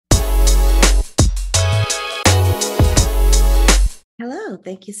Hello,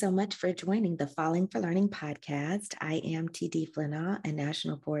 thank you so much for joining the Falling for Learning podcast. I am TD Flinaw, a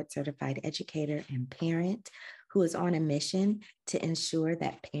National Board Certified Educator and parent who is on a mission to ensure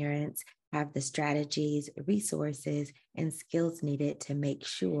that parents have the strategies, resources, and skills needed to make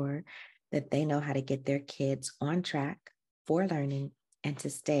sure that they know how to get their kids on track for learning and to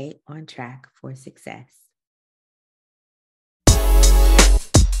stay on track for success.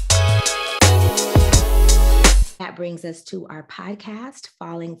 That brings us to our podcast,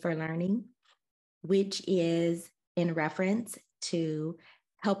 Falling for Learning, which is in reference to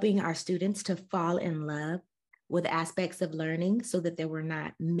helping our students to fall in love with aspects of learning so that they were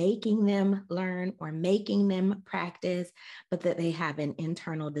not making them learn or making them practice, but that they have an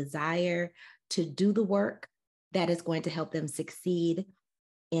internal desire to do the work that is going to help them succeed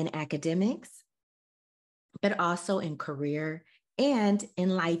in academics, but also in career and in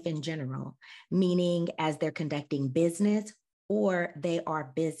life in general, meaning as they're conducting business or they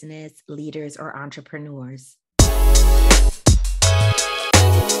are business leaders or entrepreneurs.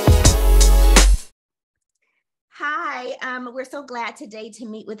 Hi, we're so glad today to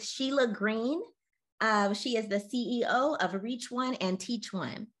meet with Shelia Green. She is the CEO of Reach One and Teach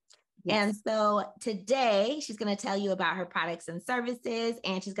One. Yes. And so today she's going to tell you about her products and services,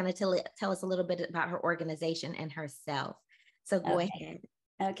 and she's going to tell us a little bit about her organization and herself. So go ahead.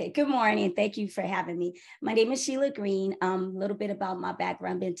 Okay, good morning. Thank you for having me. My name is Shelia Green. A little bit about my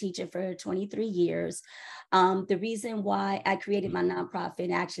background, been teaching for 23 years. The reason why I created my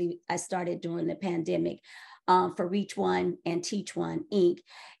nonprofit, actually I started during the pandemic, for Reach One and Teach One, Inc.,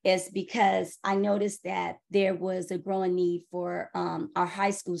 is because I noticed that there was a growing need for our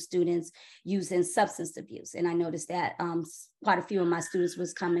high school students using substance abuse. And I noticed that quite a few of my students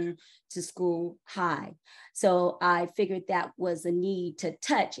was coming to school high. So I figured that was a need to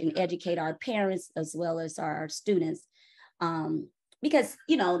touch and educate our parents as well as our students. Because,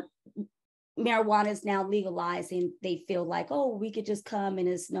 marijuana is now legalized and they feel like, oh, we could just come and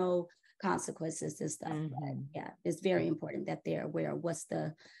there's no consequences and stuff. Mm-hmm. But yeah, it's very important that they're aware of what's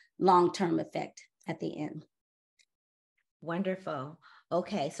the long-term effect at the end. Wonderful.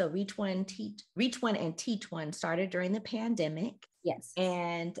 Okay, so Reach One and Teach One started during the pandemic. Yes.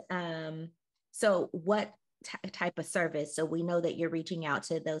 And so what type of service? So we know that you're reaching out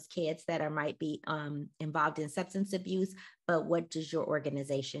to those kids that might be involved in substance abuse, but what does your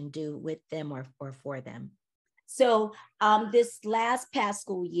organization do with them or for them? So this past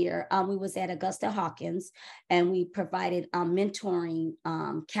school year, we was at Augusta Hawkins and we provided mentoring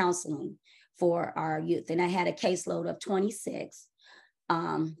counseling for our youth. And I had a caseload of 26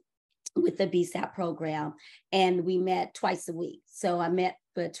 with the BSAP program, and we met twice a week. So I met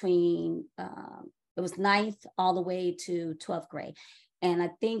between, it was 9th all the way to 12th grade. And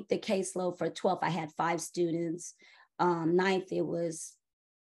I think the caseload for 12th, I had 5 students. 9th, it was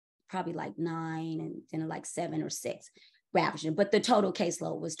probably like 9, and then like 7 or 6 ravaging. But the total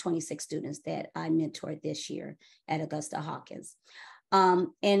caseload was 26 students that I mentored this year at Augusta Hawkins.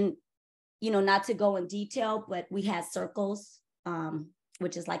 And, not to go in detail, but we had circles,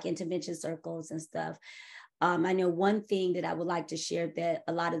 which is like intervention circles and stuff. I know one thing that I would like to share that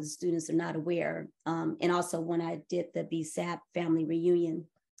a lot of the students are not aware. And also when I did the BSAP family reunion,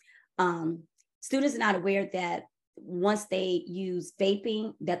 students are not aware that once they use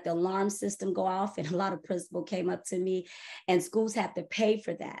vaping, that the alarm system go off, and a lot of principals came up to me and schools have to pay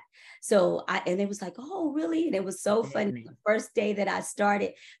for that. So and it was like, oh, really? And it was so funny. The first day that I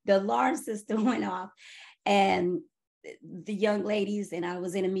started, the alarm system went off, and the young ladies, and I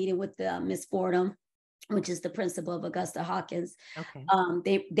was in a meeting with Miss Fordham, which is the principal of Augusta Hawkins.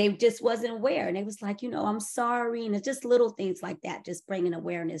 Okay. They just wasn't aware. And it was like, I'm sorry. And it's just little things like that, just bringing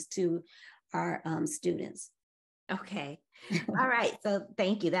awareness to our students. Okay. All right. So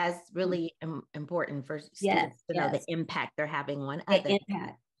thank you. That's really important for students to know the impact they're having on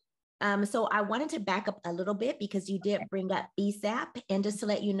others. So I wanted to back up a little bit because you did bring up BSAP, and just to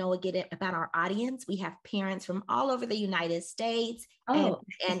let you know again about our audience, we have parents from all over the United States and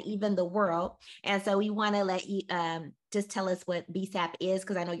even the world. And so we want to let you just tell us what BSAP is,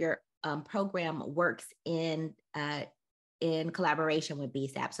 because I know your program works in collaboration with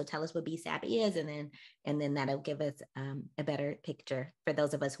BSAP. So tell us what BSAP is, and then that'll give us a better picture for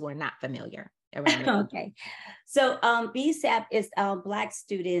those of us who are not familiar. Okay. So BSAP is Black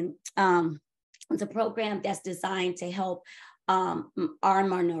student. It's a program that's designed to help our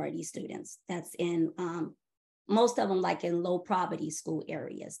minority students. That's in most of them like in low poverty school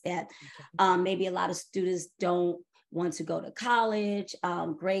areas that maybe a lot of students don't want to go to college,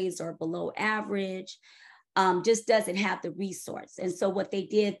 grades are below average. Just doesn't have the resource. And so what they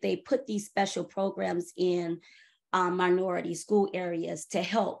did, they put these special programs in minority school areas to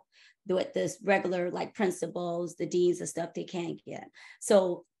help with this regular like principals, the deans and stuff they can't get.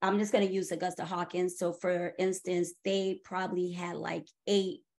 So I'm just going to use Augusta Hawkins. So for instance, they probably had like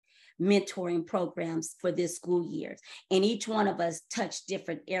 8 mentoring programs for this school year. And each one of us touched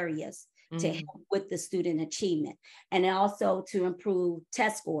different areas to help with the student achievement, and also to improve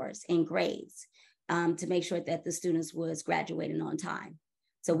test scores and grades, to make sure that the students was graduating on time.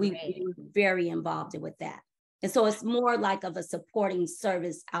 So we were very involved with that. And so it's more like of a supporting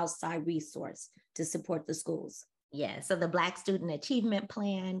service outside resource to support the schools. Yeah, so the Black Student Achievement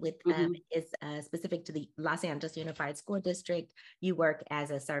Plan is specific to the Los Angeles Unified School District. You work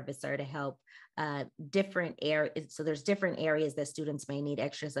as a servicer to help different areas. So there's different areas that students may need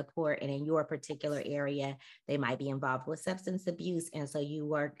extra support. And in your particular area, they might be involved with substance abuse. And so you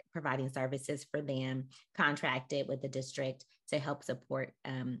work providing services for them, contracted with the district to help support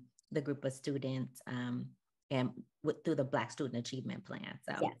the group of students and through the Black Student Achievement Plan.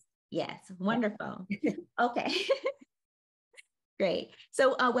 So yes, wonderful. Okay. Great. So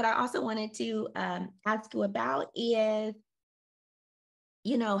what I also wanted to ask you about is,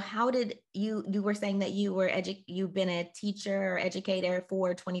 how did you were saying that you've been a teacher or educator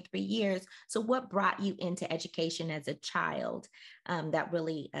for 23 years. So what brought you into education as a child that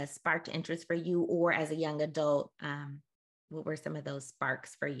really sparked interest for you, or as a young adult? What were some of those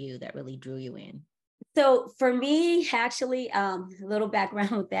sparks for you that really drew you in? So for me, actually, a little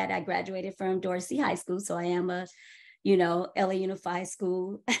background with that, I graduated from Dorsey High School. So I am a, LA Unified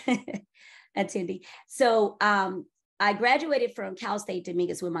School attendee. So I graduated from Cal State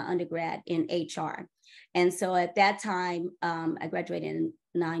Dominguez with my undergrad in HR. And so at that time, I graduated in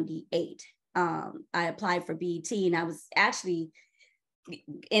 98. I applied for BET, and I was actually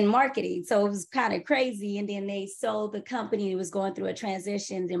in marketing. So it was kind of crazy. And then they sold the company. It was going through a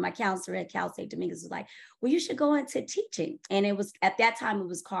transition. Then my counselor at Cal State Dominguez was like, well, you should go into teaching. And it was, at that time, it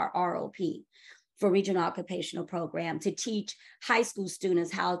was called ROP, for Regional Occupational Program, to teach high school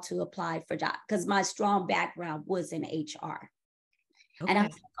students how to apply for jobs, because my strong background was in HR. Okay. And I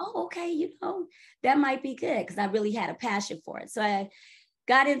was like, oh, okay, that might be good, because I really had a passion for it. So I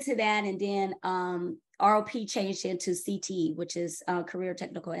got into that, and then ROP changed into CTE, which is Career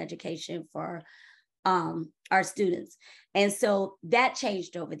Technical Education for our students. And so that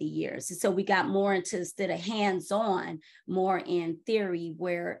changed over the years. So we got more into, instead of hands-on, more in theory,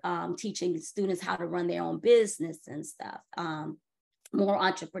 where teaching students how to run their own business and stuff, more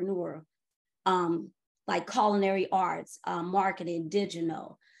entrepreneurial, like culinary arts, marketing,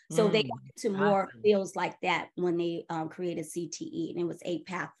 digital. So they got into more fields like that when they created CTE, and it was 8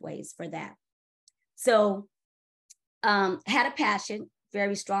 pathways for that. So had a passion,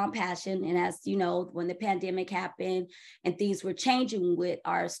 very strong passion. And as you know, when the pandemic happened and things were changing with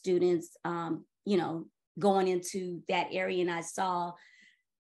our students, going into that area, and I saw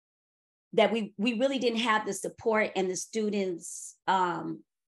that we really didn't have the support, and the students, I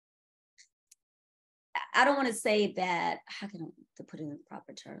don't want to say that, how can I put it in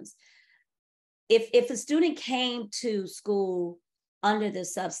proper terms? If a student came to school under the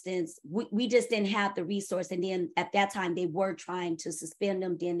substance, we just didn't have the resource. And then at that time, they were trying to suspend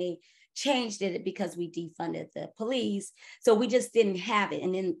them. Then they changed it because we defunded the police. So we just didn't have it.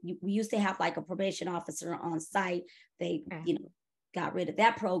 And then we used to have like a probation officer on site. They, got rid of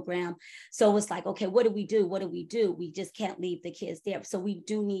that program. So it's like, okay, what do we do? What do we do? We just can't leave the kids there. So we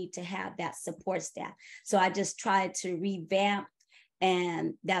do need to have that support staff. So I just tried to revamp,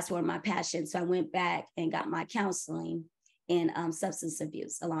 and that's where my passion. So I went back and got my counseling in substance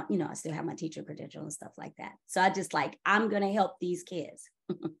abuse along, I still have my teacher credential and stuff like that. So I just I'm going to help these kids.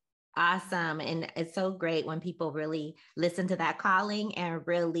 Awesome. And it's so great when people really listen to that calling and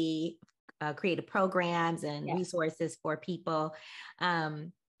really create programs and resources for people.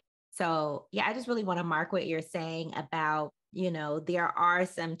 So I just really want to mark what you're saying about, there are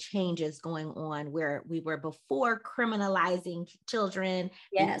some changes going on where we were before criminalizing children.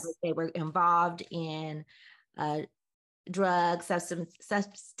 Yes. Because they were involved in drugs,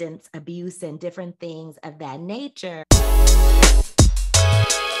 substance abuse, and different things of that nature.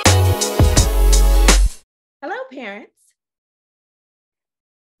 Hello, parents.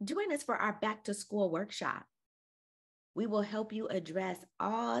 Join us for our back to school workshop. We will help you address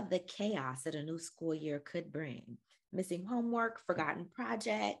all the chaos that a new school year could bring. Missing homework, forgotten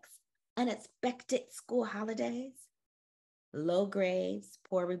projects, unexpected school holidays, low grades,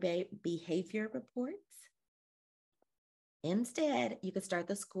 poor behavior reports. Instead, you can start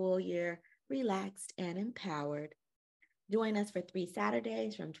the school year relaxed and empowered. Join us for 3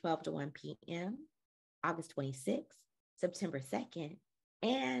 Saturdays from 12 to 1 p.m., August 26th, September 2nd,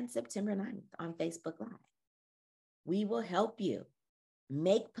 and September 9th on Facebook Live. We will help you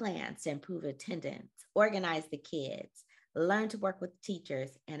make plans to improve attendance, organize the kids, learn to work with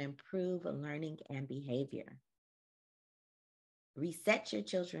teachers, and improve learning and behavior. Reset your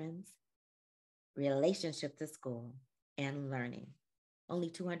children's relationship to school and learning. Only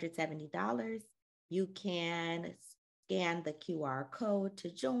 $270. You can scan the QR code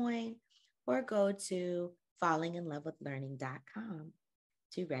to join or go to fallinginlovewithlearning.com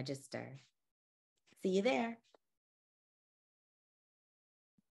to register. See you there.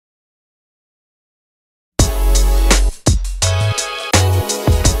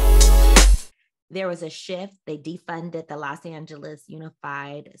 There was a shift. They defunded the Los Angeles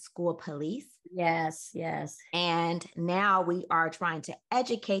Unified School Police. Yes, yes. And now we are trying to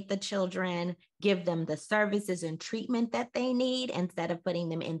educate the children, give them the services and treatment that they need instead of putting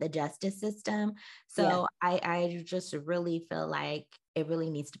them in the justice system. So yeah. I just really feel like it really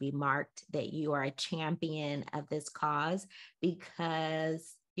needs to be marked that you are a champion of this cause,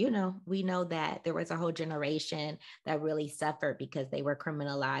 because we know that there was a whole generation that really suffered because they were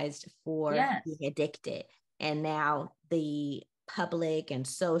criminalized for being addicted. And now the public and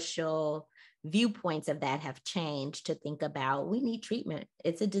social viewpoints of that have changed to think about, we need treatment.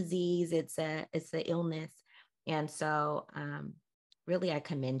 It's a disease, it's an illness. And so really, I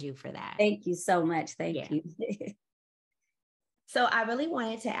commend you for that. Thank you so much. Thank you. So I really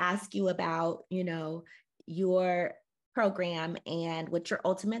wanted to ask you about, your program and what's your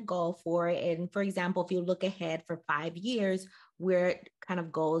ultimate goal for it. And for example, if you look ahead for 5 years, where kind of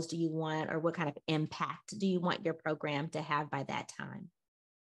goals do you want, or what kind of impact do you want your program to have by that time?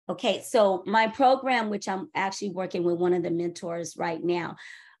 Okay, so my program, which I'm actually working with one of the mentors right now,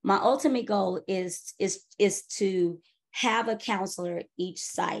 my ultimate goal is to have a counselor at each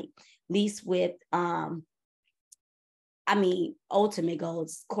site, at least with ultimate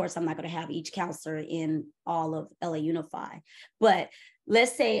goals. Of course, I'm not going to have each counselor in all of LA Unified, but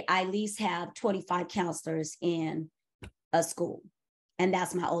let's say I at least have 25 counselors in a school. And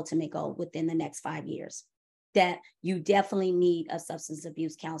that's my ultimate goal within the next 5 years, that you definitely need a substance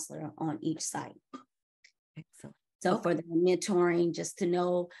abuse counselor on each site. Excellent. So for the mentoring, just to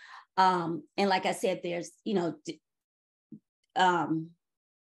know, and like I said, there's,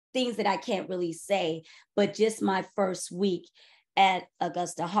 things that I can't really say, but just my first week at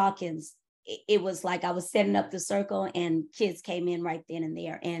Augusta Hawkins, it was like I was setting up the circle and kids came in right then and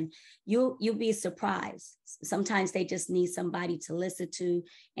there, and you'll be surprised. Sometimes they just need somebody to listen to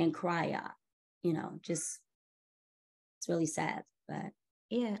and cry out, just, it's really sad. But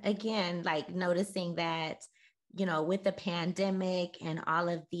yeah, again, like noticing that, with the pandemic and all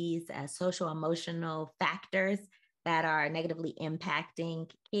of these social emotional factors that are negatively impacting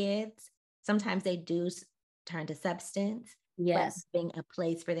kids, sometimes they do turn to substance. Yes. But being a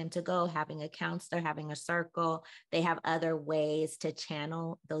place for them to go, having a counselor, having a circle, they have other ways to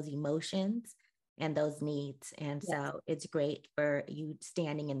channel those emotions and those needs. And so it's great for you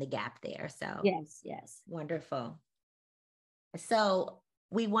standing in the gap there. So yes. Wonderful. So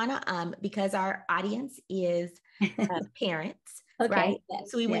we want to, because our audience is parents, okay. Right?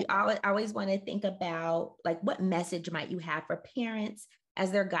 So we always want to think about, like, what message might you have for parents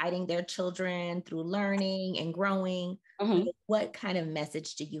as they're guiding their children through learning and growing? Mm-hmm. What kind of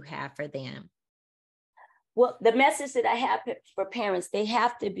message do you have for them? Well, the message that I have for parents, they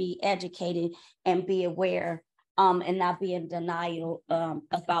have to be educated and be aware, and not be in denial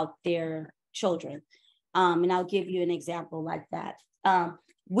about their children. And I'll give you an example like that.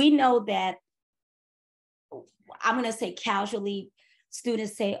 We know that, I'm going to say casually,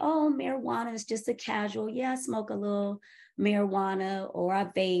 students say, oh, marijuana is just a casual. Yeah, I smoke a little marijuana or I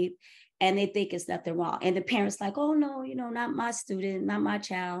vape, and they think it's nothing wrong. And the parents like, oh, no, not my student, not my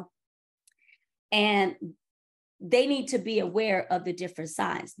child. And they need to be aware of the different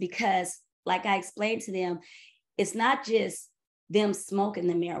signs, because like I explained to them, it's not just them smoking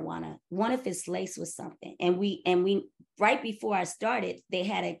the marijuana. What if it's laced with something? And we right before I started, they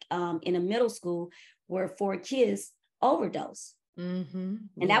had in a middle school where 4 kids overdosed. Mm-hmm.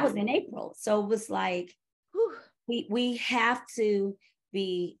 And that was in April. So it was like, we have to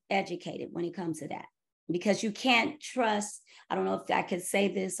be educated when it comes to that, because you can't trust, I don't know if I could say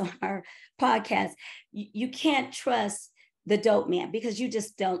this on our podcast, you can't trust the dope man, because you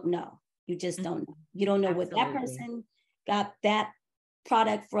just don't know. You just don't know. You don't know Absolutely. What that person got that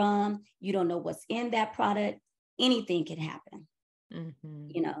product from. You don't know what's in that product. Anything can happen.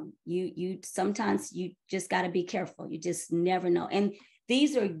 Mm-hmm. You sometimes you just got to be careful. You just never know. And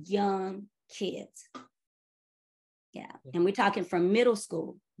these are young kids. Yeah. And we're talking from middle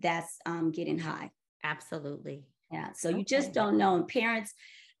school, that's getting high. Absolutely. Yeah. So you just don't know. And parents,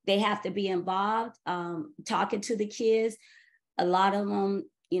 they have to be involved, talking to the kids. A lot of them,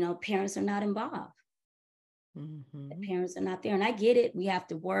 parents are not involved. The parents are not there. And I get it. We have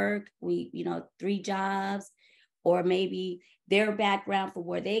to work. 3 jobs, or maybe their background for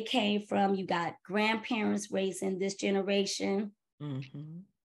where they came from. You got grandparents raising this generation. And,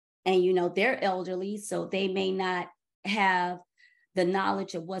 they're elderly, so they may not have the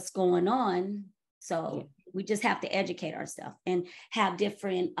knowledge of what's going on. So we just have to educate ourselves and have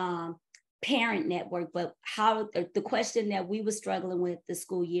different parent network. But how the question that we were struggling with this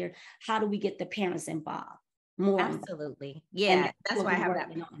school year, how do we get the parents involved more? Absolutely. Yeah. That's why I have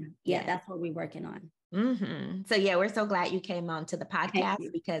that. Yeah, that's what we're working on. So we're so glad you came on to the podcast,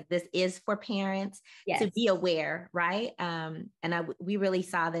 because this is for parents to be aware, right? We really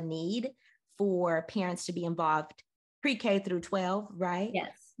saw the need for parents to be involved pre-K through 12, right?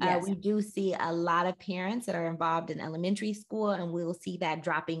 Yes. We do see a lot of parents that are involved in elementary school, and we'll see that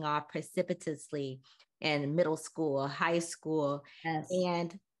dropping off precipitously in middle school, high school. Yes.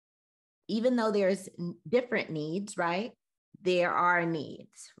 And even though there's different needs, right? There are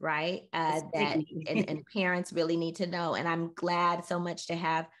needs, right? And parents really need to know. And I'm glad so much to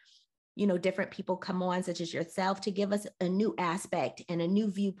have, different people come on, such as yourself, to give us a new aspect and a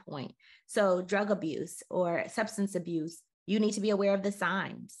new viewpoint. So drug abuse or substance abuse, you need to be aware of the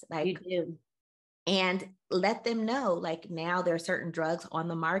signs. You do. And let them know, like, now there are certain drugs on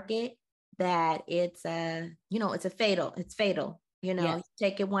the market that it's fatal. You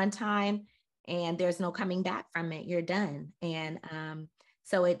take it one time and there's no coming back from it. You're done. And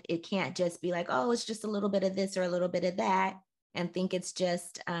so it can't just be like, oh, it's just a little bit of this or a little bit of that, and think it's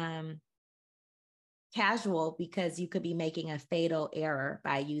just casual, because you could be making a fatal error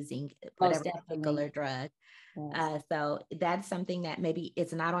by using whatever particular drug. Yes. So that's something that maybe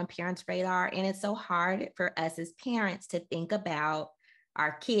it's not on parents' radar. And it's so hard for us as parents to think about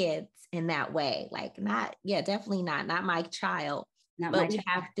our kids in that way. Like, definitely not my child. But we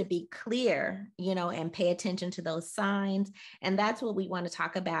have to be clear, and pay attention to those signs. And that's what we want to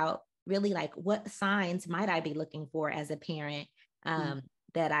talk about, really, like, what signs might I be looking for as a parent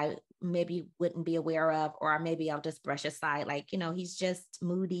that I maybe wouldn't be aware of, or maybe I'll just brush aside, like, he's just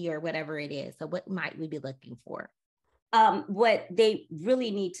moody or whatever it is. So what might we be looking for? What they really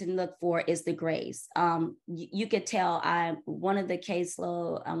need to look for is the grades. You could tell one of the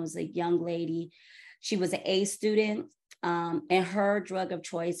caseload, I was a young lady. She was an A student. And her drug of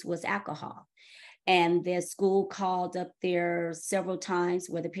choice was alcohol. And the school called up there several times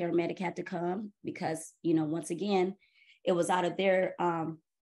where the paramedic had to come, because, once again, it was out of their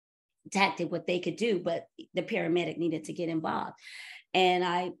tactic what they could do, but the paramedic needed to get involved. And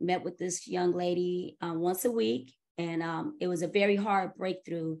I met with this young lady once a week, and it was a very hard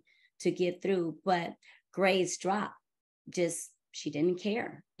breakthrough to get through, but grades dropped. She didn't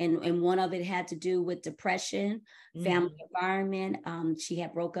care. And one of it had to do with depression, family environment. She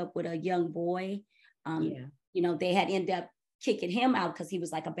had broke up with a young boy. They had ended up kicking him out because he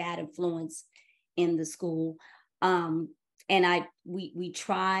was like a bad influence in the school. And we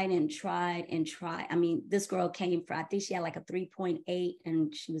tried and tried and tried. I mean, this girl came from, I think she had like a 3.8,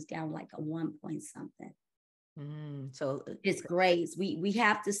 and she was down like a 1 point something. So it's grades. We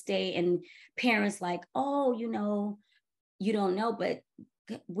have to stay, and parents like, oh, you don't know, but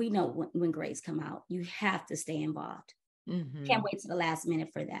we know when grades come out. You have to stay involved. Can't wait to the last minute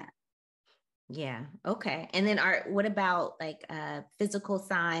for that. Yeah. Okay. And then what about like physical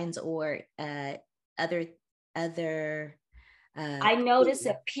signs or other I notice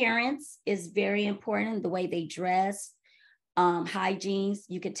appearance is very important. The way they dress, hygiene.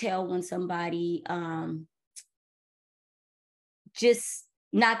 You could tell when somebody just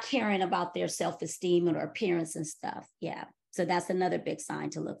not caring about their self-esteem or appearance and stuff. Yeah. So that's another big sign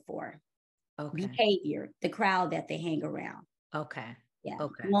to look for. Okay. Behavior, the crowd that they hang around. Okay. Yeah.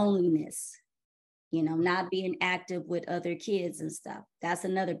 Okay. Loneliness, not being active with other kids and stuff. That's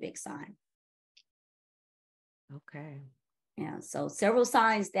another big sign. Okay. Yeah. So several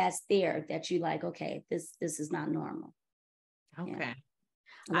signs that's there that you like, okay, this is not normal. Okay. Yeah.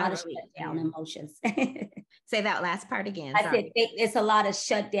 A lot of shutdown emotions. Say that last part again. I said it's a lot of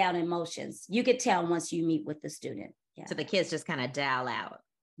shutdown emotions. You could tell once you meet with the student. Yeah. So the kids just kind of dial out.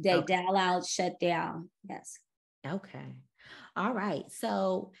 They dial out, shut down. Yes. Okay. All right.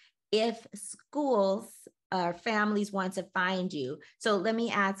 So if schools or families want to find you, so let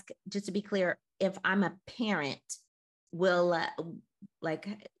me ask, just to be clear, if I'm a parent,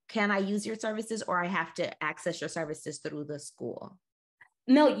 can I use your services, or I have to access your services through the school?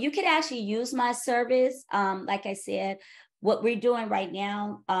 No, you could actually use my service. Like I said, what we're doing right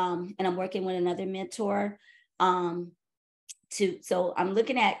now, and I'm working with another mentor, So I'm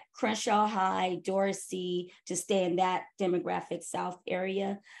looking at Crenshaw High, Dorsey, to stay in that demographic South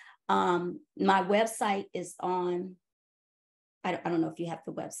area. My website is on, I don't know if you have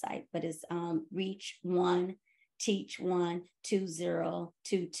the website, but it's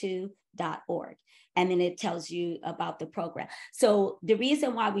reach1teach12022.org. And then it tells you about the program. So the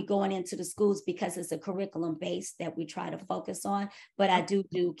reason why we're going into the schools, because it's a curriculum base that we try to focus on, but I do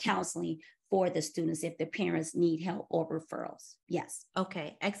counseling for the students if the parents need help or referrals. Yes.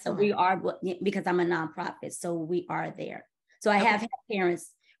 Okay, excellent. So we are, because I'm a nonprofit, so we are there. So I have had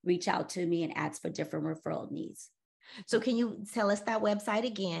parents reach out to me and ask for different referral needs. So can you tell us that website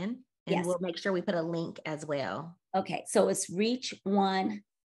again? And yes, we'll make sure we put a link as well. Okay, so it's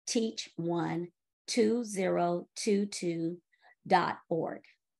reach1teach12022.org.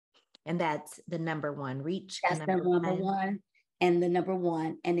 And that's the number one, reach. That's the number one and the number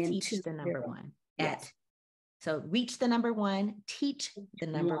one, and then teach the number one. Yes. So reach the number one, teach the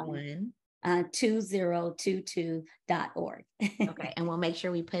number one. 2022.org. Okay, and we'll make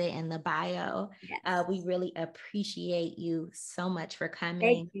sure we put it in the bio. Yes. We really appreciate you so much for coming.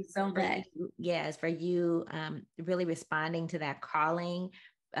 Thank you so much. Yes, for you really responding to that calling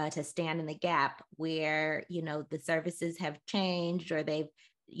to stand in the gap where, you know, the services have changed or they've,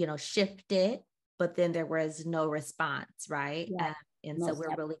 you know, shifted, but then there was no response, right? Yeah, and so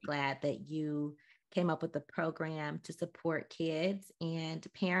we're really glad that you came up with a program to support kids and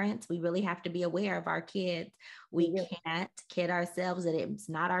parents. We really have to be aware of our kids. We can't kid ourselves that it's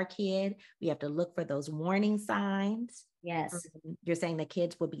not our kid. We have to look for those warning signs. Yes. You're saying the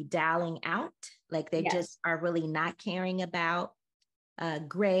kids will be dialing out, like they just are really not caring about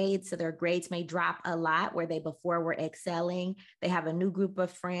grades. So their grades may drop a lot where they before were excelling. They have a new group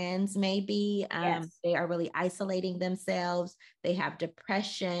of friends, maybe. They are really isolating themselves. They have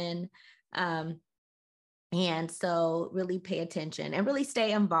depression. And so really pay attention and really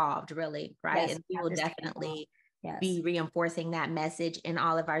stay involved, really, right? Yes, and we will definitely be reinforcing that message in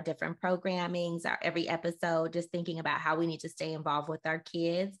all of our different programmings, every episode, just thinking about how we need to stay involved with our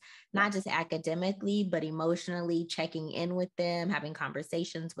kids, not just academically, but emotionally, checking in with them, having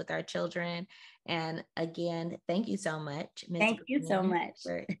conversations with our children. And again, thank you so much, Ms. Thank you so much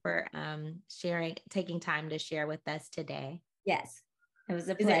for sharing, taking time to share with us today. Yes, it was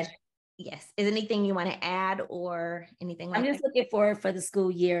a pleasure. Yes. Is anything you want to add or anything like that? I'm just looking forward for the school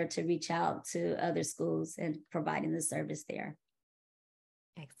year to reach out to other schools and providing the service there.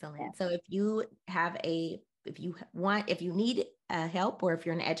 Excellent. Yeah. So if you need help, or if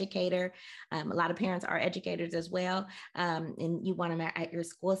you're an educator, a lot of parents are educators as well, and you want them at your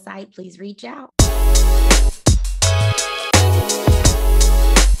school site, please reach out.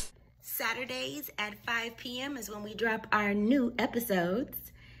 Saturdays at 5 p.m. is when we drop our new episodes.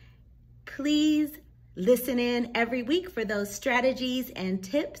 Please listen in every week for those strategies and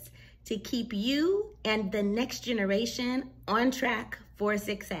tips to keep you and the next generation on track for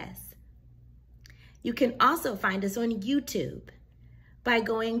success. You can also find us on YouTube by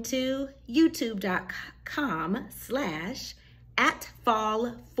going to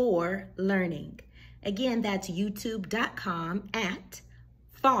youtube.com/@fall4learning. Again, that's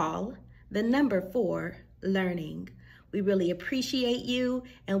youtube.com/fall4learning. We really appreciate you,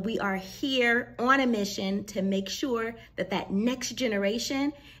 and we are here on a mission to make sure that that next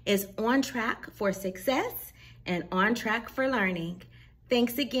generation is on track for success and on track for learning.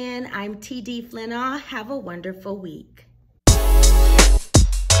 Thanks again. I'm TD Flinnaw. Have a wonderful week.